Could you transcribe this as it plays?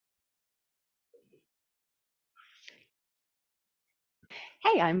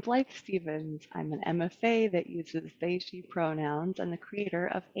Hey, I'm Blythe Stevens. I'm an MFA that uses they, she pronouns and the creator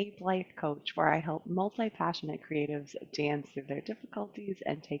of A Blythe Coach, where I help multi passionate creatives dance through their difficulties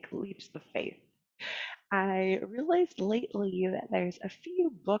and take leaps of faith. I realized lately that there's a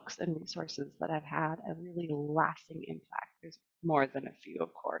few books and resources that have had a really lasting impact. There's more than a few,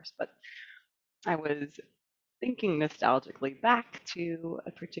 of course, but I was thinking nostalgically back to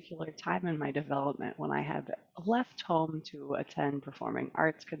a particular time in my development when I had left home to attend performing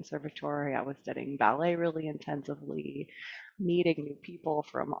arts conservatory. I was studying ballet really intensively, meeting new people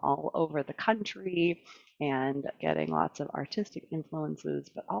from all over the country and getting lots of artistic influences,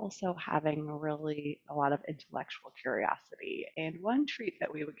 but also having really a lot of intellectual curiosity. And one treat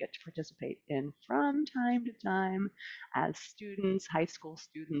that we would get to participate in from time to time as students, high school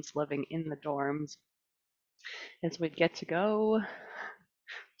students living in the dorms, is we'd get to go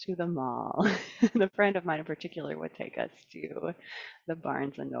to the mall. And a friend of mine in particular would take us to the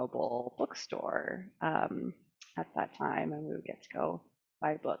Barnes and Noble bookstore at that time, and we would get to go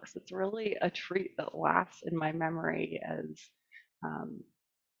buy books. It's really a treat that lasts in my memory as um,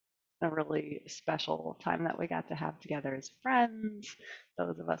 a really special time that we got to have together as friends.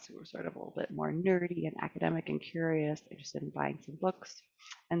 Those of us who were sort of a little bit more nerdy and academic and curious, interested in buying some books.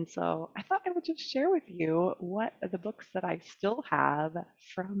 And so I thought I would just share with you what are the books that I still have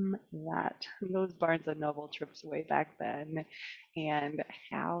from those Barnes and Noble trips way back then, and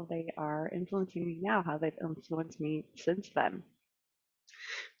how they are influencing me now, how they've influenced me since then.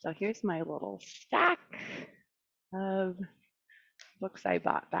 So here's my little stack of books I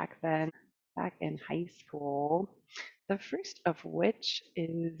bought back then, back in high school. The first of which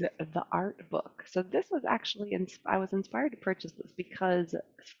is the art book. So this was actually, I was inspired to purchase this because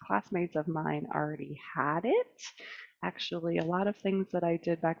classmates of mine already had it. Actually, a lot of things that I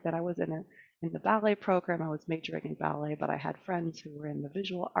did back then, I was in the ballet program. I was majoring in ballet, but I had friends who were in the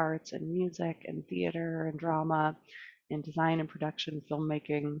visual arts and music and theater and drama and design and production,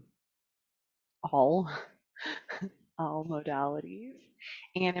 filmmaking, all all modalities.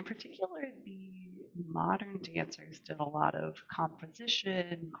 And in particular, the modern dancers did a lot of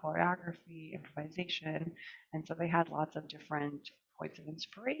composition, choreography, improvisation. And so they had lots of different points of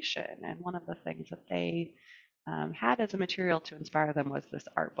inspiration. And one of the things that they had as a material to inspire them was this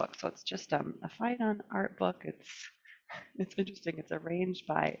art book. So it's just a fine on art book. It's interesting. It's arranged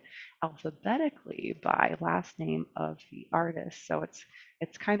by alphabetically by last name of the artist. So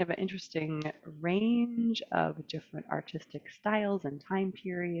it's kind of an interesting range of different artistic styles and time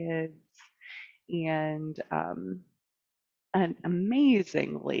periods, and an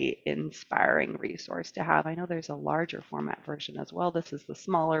amazingly inspiring resource to have. I know there's a larger format version as well. This is the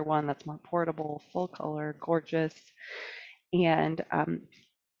smaller one that's more portable, full color, gorgeous, and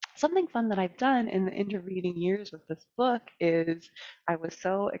something fun that I've done in the intervening years with this book is I was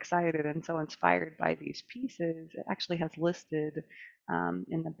so excited and so inspired by these pieces. It actually has listed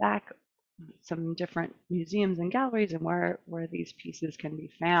in the back some different museums and galleries and where these pieces can be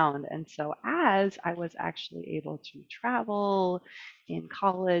found. And so as I was actually able to travel in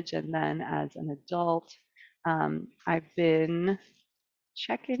college and then as an adult, I've been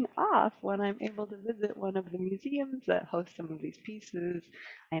checking off when I'm able to visit one of the museums that host some of these pieces.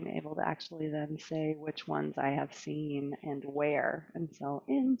 I'm able to actually then say which ones I have seen and where. And so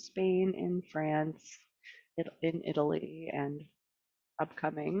in Spain, in France, in Italy, and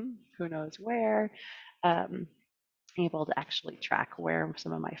upcoming, who knows where, um, able to actually track where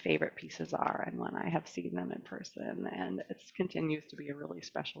some of my favorite pieces are and when I have seen them in person. And it continues to be a really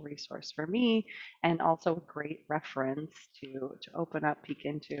special resource for me and also a great reference to open up, peek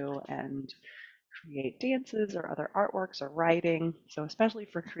into, and create dances or other artworks or writing. So especially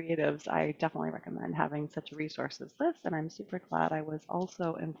for creatives, I definitely recommend having such a resource as this. And I'm super glad I was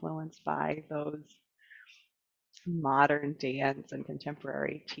also influenced by those modern dance and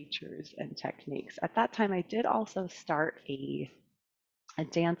contemporary teachers and techniques. At that time, I did also start a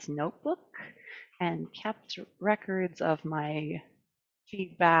dance notebook and kept records of my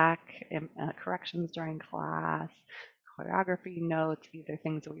feedback and corrections during class, choreography notes, either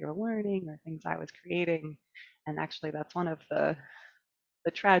things that we were learning or things I was creating. And actually, that's one of the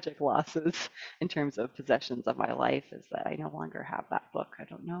tragic losses in terms of possessions of my life is that I no longer have that book. I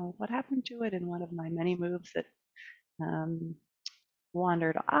don't know what happened to it in one of my many moves that um,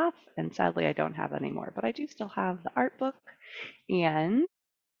 wandered off, and sadly, I don't have anymore. But I do still have the art book and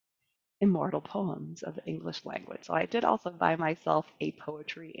immortal poems of the English language. So I did also buy myself a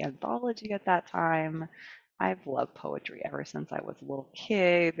poetry anthology at that time. I've loved poetry ever since I was a little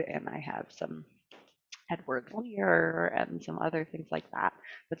kid, and I have some Edward Lear and some other things like that.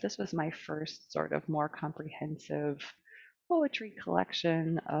 But this was my first sort of more comprehensive poetry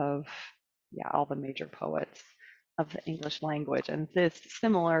collection of, yeah, all the major poets of the English language. And this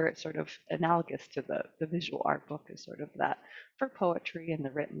similar, sort of analogous to the visual art book, is sort of that for poetry and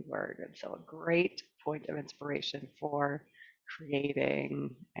the written word. And so a great point of inspiration for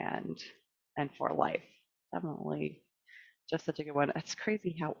creating and for life. Definitely just such a good one. It's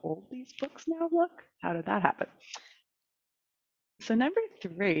crazy how old these books now look. How did that happen? So number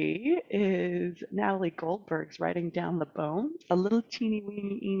three is Natalie Goldberg's Writing Down the Bones, a little teeny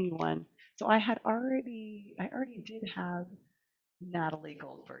weeny eeny one. So I already did have Natalie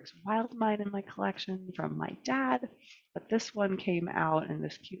Goldberg's Wild Mind in my collection from my dad, but this one came out in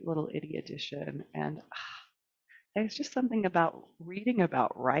this cute little itty edition, and there's just something about reading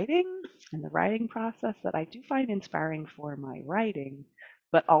about writing and the writing process that I do find inspiring for my writing,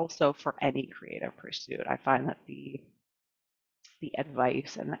 but also for any creative pursuit. I find that the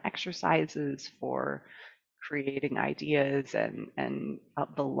advice and the exercises for creating ideas and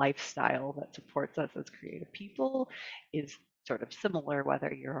the lifestyle that supports us as creative people is sort of similar,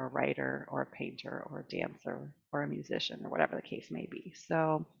 whether you're a writer or a painter or a dancer or a musician or whatever the case may be.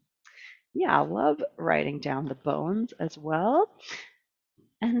 So yeah, I love writing down the bones as well.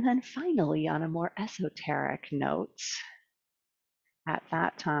 And then finally, on a more esoteric note, at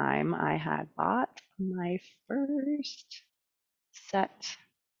that time I had bought my first set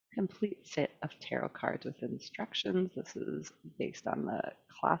complete set of tarot cards with instructions. This is based on the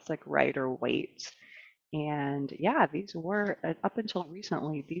classic Rider-Waite. And yeah, these were, up until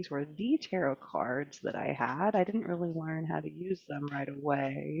recently, these were the tarot cards that I had. I didn't really learn how to use them right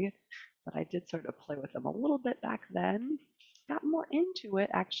away, but I did sort of play with them a little bit back then. Got more into it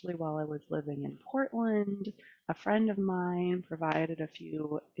actually while I was living in Portland. A friend of mine provided a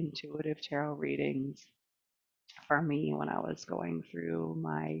few intuitive tarot readings for me when I was going through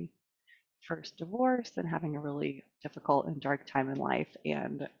my first divorce and having a really difficult and dark time in life.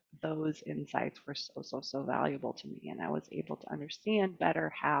 And those insights were so valuable to me. And I was able to understand better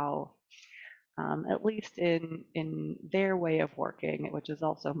how, at least in their way of working, which is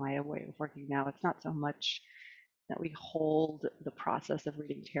also my way of working now, it's not so much that we hold the process of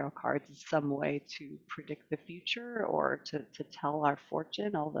reading tarot cards as some way to predict the future or to tell our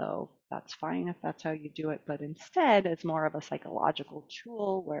fortune, although that's fine if that's how you do it. But instead, it's more of a psychological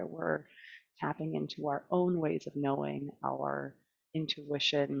tool where we're tapping into our own ways of knowing, our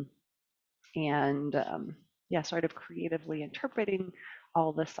intuition, and yeah, sort of creatively interpreting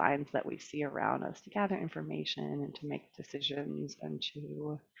all the signs that we see around us to gather information and to make decisions and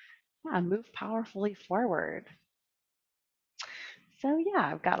to, yeah, move powerfully forward. So yeah,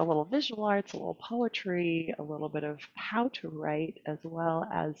 I've got a little visual arts, a little poetry, a little bit of how to write, as well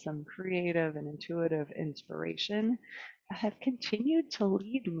as some creative and intuitive inspiration that have continued to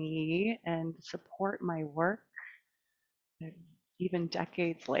lead me and support my work even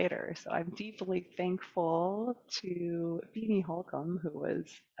decades later. So I'm deeply thankful to Beanie Holcomb, who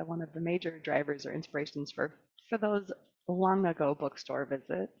was one of the major drivers or inspirations for those long ago bookstore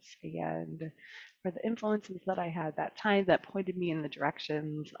visits, and for the influences that I had that time that pointed me in the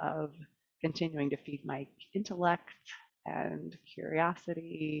directions of continuing to feed my intellect and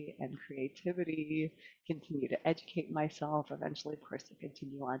curiosity and creativity, continue to educate myself, eventually, of course, to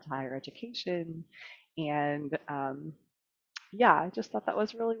continue on to higher education. And yeah, I just thought that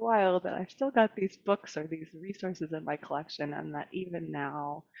was really wild that I've still got these books or these resources in my collection, and that even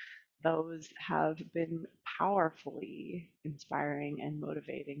now those have been powerfully inspiring and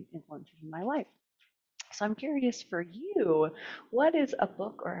motivating influences in my life. So I'm curious for you, what is a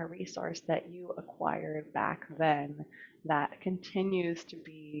book or a resource that you acquired back then that continues to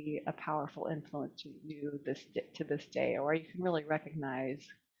be a powerful influence to you to this day, or you can really recognize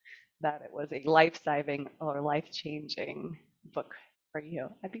that it was a life-saving or life-changing book for you?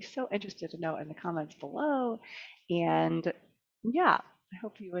 I'd be so interested to know in the comments below. And yeah, I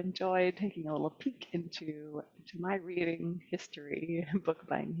hope you enjoyed taking a little peek into my reading history, book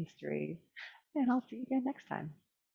buying history. And I'll see you again next time.